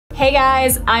Hey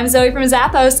guys, I'm Zoe from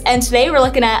Zappos, and today we're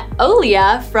looking at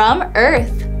Olea from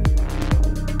Earth.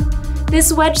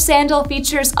 This wedge sandal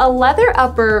features a leather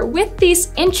upper with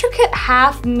these intricate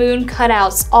half moon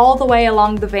cutouts all the way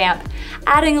along the vamp,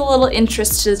 adding a little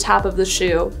interest to the top of the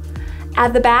shoe.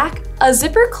 At the back, a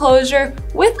zipper closure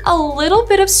with a little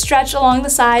bit of stretch along the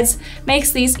sides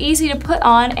makes these easy to put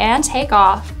on and take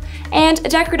off. And a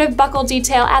decorative buckle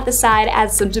detail at the side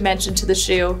adds some dimension to the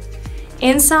shoe.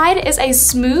 Inside is a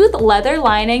smooth leather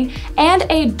lining and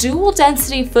a dual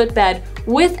density footbed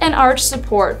with an arch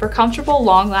support for comfortable,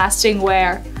 long-lasting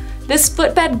wear. This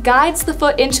footbed guides the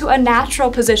foot into a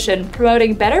natural position,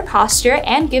 promoting better posture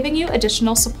and giving you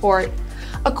additional support.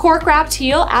 A cork-wrapped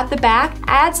heel at the back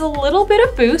adds a little bit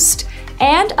of boost,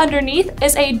 and underneath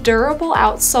is a durable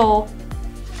outsole.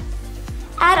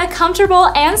 Add a comfortable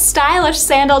and stylish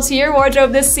sandal to your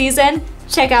wardrobe this season.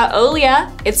 Check out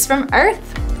Olea, it's from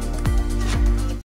Earth.